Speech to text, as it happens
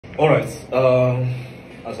Alright,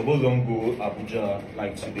 I suppose don't go Abuja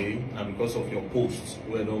like today, and because of your posts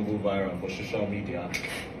where don't go viral for social media,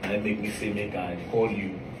 and it make me say make I call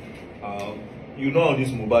you. You know how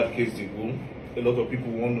this Mohbad case they go. A lot of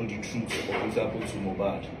people won't know the truth of what happened to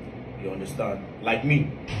Mohbad. You understand? Like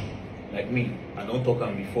me, I don't talk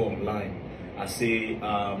on before online. I say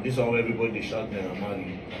this one where everybody they shout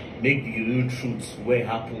Naira make the real truth where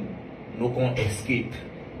happen, no can escape.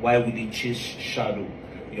 Why would they chase shadow?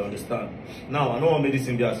 You understand? Now I know I made this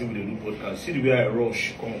in there as if we do podcast. See the way I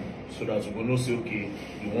rush come so that we gonna say okay,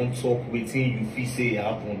 you won't talk waiting you feel say it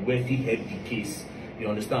happen, where he help the case. You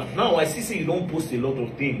understand? Now I see say you don't post a lot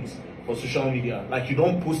of things for social media. Like you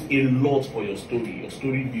don't post a lot for your story. Your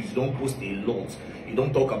story views, you don't post a lot. You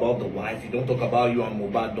don't talk about the wife, you don't talk about you and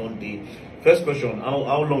Mohbad, don't they? First question,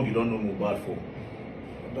 how long you don't know Mohbad for?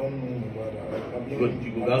 I don't know Mohbad.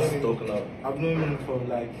 You guys talk loud. I've known him for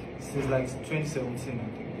since 2017,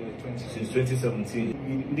 I think. Yeah, Since 2017.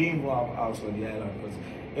 We didn't even have a house on the island because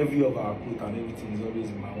every of our clothes and everything is always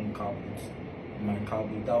in my own car boot. In my car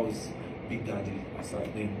boot. That was Big Daddy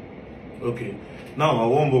aside then. Okay. Now I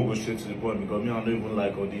won't go straight to the point because me I don't even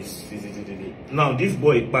like all this. Now this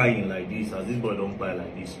boy buying like this, as this boy don't buy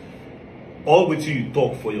like this. All with you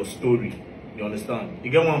talk for your story. You understand?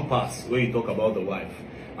 You get one pass where you talk about the wife.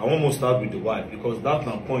 I want to start with the wife because that's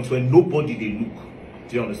the point when nobody they look.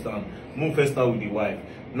 Do you understand? Move first start with the wife.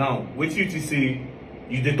 Now, what you to say,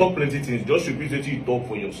 you they talk plenty things. Just repeat what you talk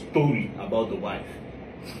for your story about the wife.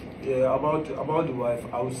 Yeah, about the wife,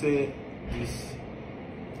 I would say this.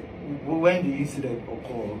 When the incident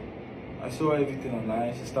occurred, I saw everything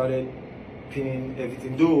online. She started pinning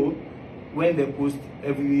everything. Though when they post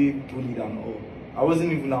every bullied and all, I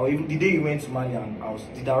wasn't even now. Even the day he went to Malian house,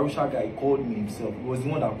 the Darusha guy called me himself. He was the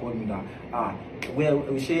one that called me that well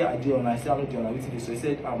we share idea online. I said I'm not doing anything. So he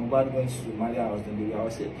said Mohbad went to Malian house. Then I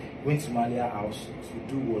said went to Malian house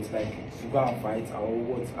to do what, like to go and fight or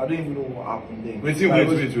what? I don't even know what happened then.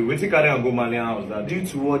 Wait, carry and go Malian house that due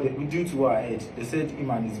to what I heard, they said him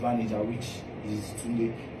and his manager, which is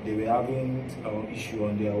Tunde, they were having issue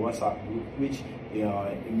on their WhatsApp group, which he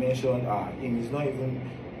mentioned him is not even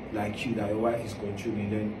like you, that your wife is controlling.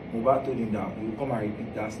 Then Mohbad told him that he will come and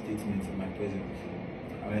repeat that statement in my presence.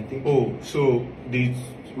 And I think so the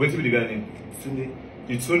wait till the guy name Tunde.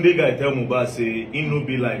 The Tunde guy tell Mohbad say he no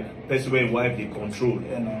be like person where wife they control.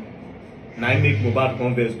 Yeah, no. Now I make Mohbad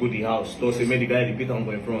converse go the house. So say make the guy repeat on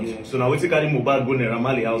in front. Yes. So now we take carry Mohbad go Naira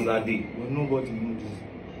Marley house that day. But nobody knows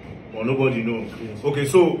this. Or nobody know. Yes. Okay,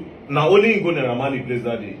 so now only him go Naira Marley place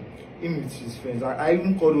that day. Him with his friends. I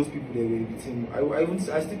even call those people that were with him.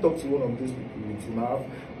 I still talk to one of those people with him.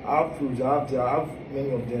 I have proofs. I have many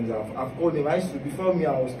of them. I've called them. I used to, before me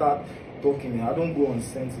I will start talking. I don't go on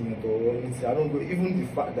sentiment or anything. I don't go, even the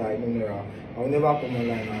fact that I know Naira, I will never come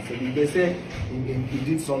online and say they say he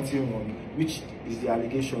did something wrong, which is the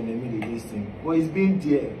allegation they made against him. But it's been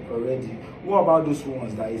there already. What about those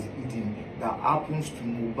ones that is eating that happens to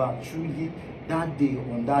Mohbad truly that day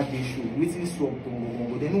on that day show? Waiting so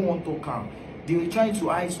but they don't want to come. They were trying to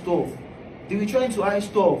hide stuff.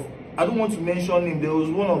 I don't want to mention him. There was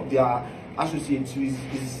one of their associates who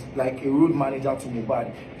is like a road manager to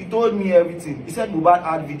Mohbad. He told me everything. He said Mohbad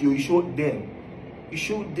had video. He showed them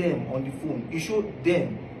on the phone. He showed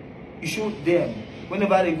them.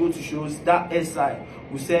 Whenever they go to shows, that SI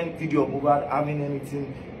will send video of Mohbad having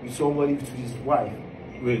anything with somebody, to his wife.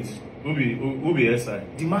 Wait, who be SI?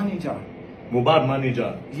 The manager. Mohbad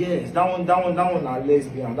manager. Yes, that one are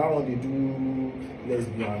lesbian. That one they do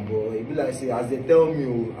lesbian, but it be like say as they tell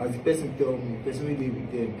me, as the person tell me, the person wey dey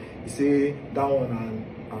with them, he say that one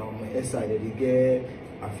and SI that they get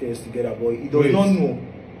affairs together, but he does not know.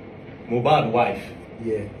 Mohbad wife.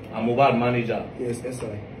 Yeah. And Mohbad manager. Yes,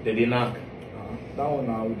 SI. They knock. That one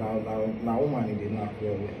now woman in the knock.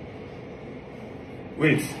 Yeah.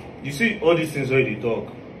 Wait, you see all these things where they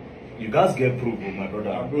talk. You guys get proof, my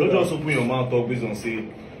brother. Don't just open your mouth talk based on say.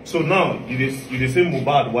 So now you say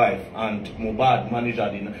Mohbad wife and Mohbad manager.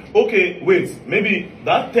 Okay, wait. Maybe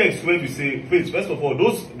that text where you say, wait. First of all,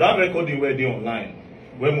 that recording where they online,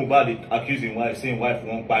 where Mohbad accusing wife, saying wife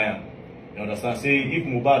won't buy him. You understand? Say if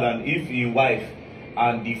Mohbad and if his wife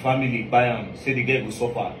and the family buy him, say the girl will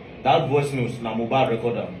suffer. That voice notes now Mohbad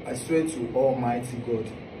recorder. I swear to Almighty God,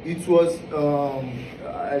 it was.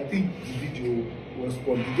 I think the video was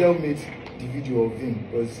from the girl made the video of him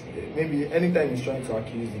because maybe anytime he's trying to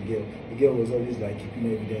accuse the girl was always like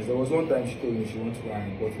keeping evidence. There was one time she told me she wanted to go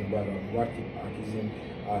and report Mohbad and Mohbad keep accusing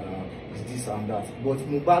is this and that. But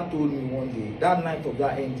Mohbad told me one day, that night of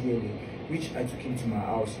that NDLA, which I took him to my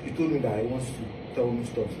house, he told me that he wants to tell me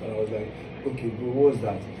stuff, and I was like, okay bro, what's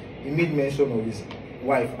that? He made mention of his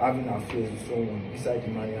wife having affairs with someone inside the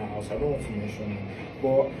Marian house. I don't want to mention it,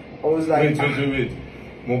 but I was like, wait.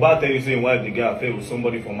 Mohbad tell you saying wife dey get affair with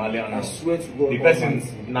somebody from Malian I house. swear to God, The person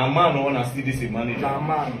na man or na still this manager. nah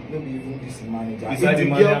man, no be even this manager. Inside the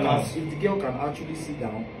Malian house. If the girl can actually sit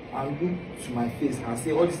down and look to my face and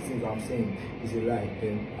say all these things I'm saying is a lie,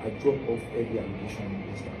 then I drop off every allegation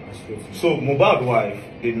against her. I swear to you. So Mohbad wife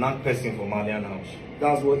dey knack person for Malian house.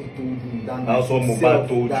 That's what he told me. That's what Mohbad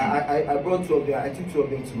told you. I brought two of them. I took two of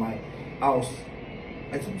them to my house.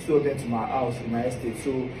 I took two of them to my house in my estate.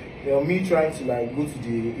 So me trying to like go to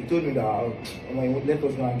the. He told me that let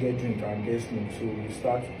us go and get drink and get smoke. So we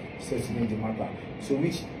start settling the matter. So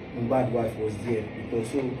which Mohbad wife was there because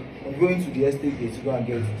so I'm going to the estate gate to go and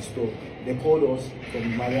get to the store. They called us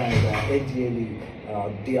from Marian NDLA.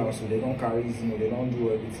 Day out, so they don't carry this, they don't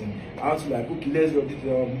do everything. I was like, okay, let's rush it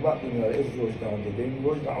let's rush down there. Then we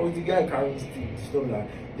rushed down. I was the guy carrying stick, stuff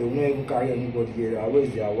like they will not even carry anybody here.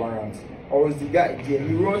 Where's their warrant? I was the guy there.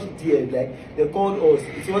 We rushed there, like they called us.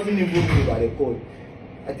 It wasn't even me that they called.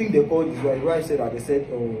 I think they called his wife. The wife said that they said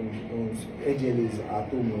NGL is at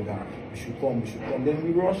home that we should come. Then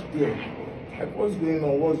we rushed there. Like what's going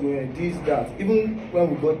on? This, that. Even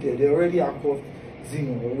when we got there, they already handcuffed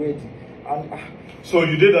Zino already. And so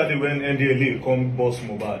you did that day when NDLA come boss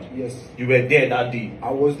Mohbad? Yes. You were there that day?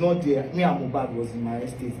 I was not there. Me and Mohbad was in my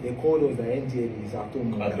estate. They called us that NDLA is at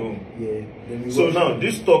home. At home? Yeah. Then we so now,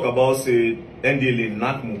 this talk about say NDLA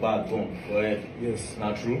knock Mohbad down for head. Yes.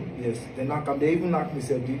 Not true? Yes. They knock him. They even knocked me.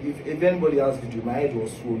 Said if anybody has video, my head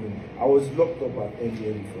was swollen. I was locked up at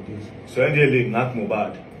NDLA for this. So NDLA knock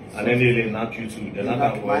Mohbad? And NDLA knock you too? They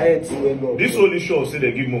knock my head swelled up. This only show say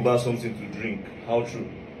they give Mohbad something to drink. How true?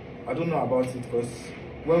 I don't know about it because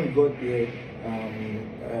when we got there,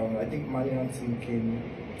 I think Marian team came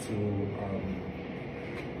to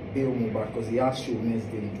bail Mohbad because he had show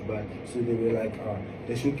Wednesday in Dubai. So they were like,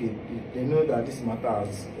 they shook it. They know that this matter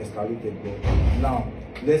has escalated, but now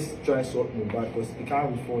let's try sort Mohbad because he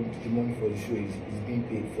can't refund the money for the show he's being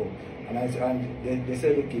paid for. And they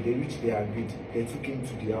said okay, they agreed. They took him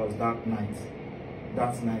to the house that night.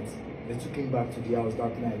 They took him back to the house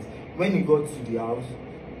that night. When he got to the house,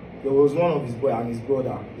 there was one of his boy and his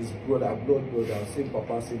brother, blood brother, same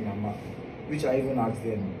papa, same mama, which I even asked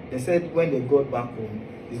them. They said when they got back home,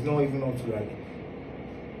 it's not even up to like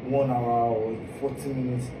 1 hour or 40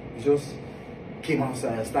 minutes. He just came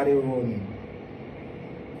outside and started running.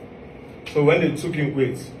 So when they took him,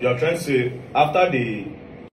 wait, you're trying to say after they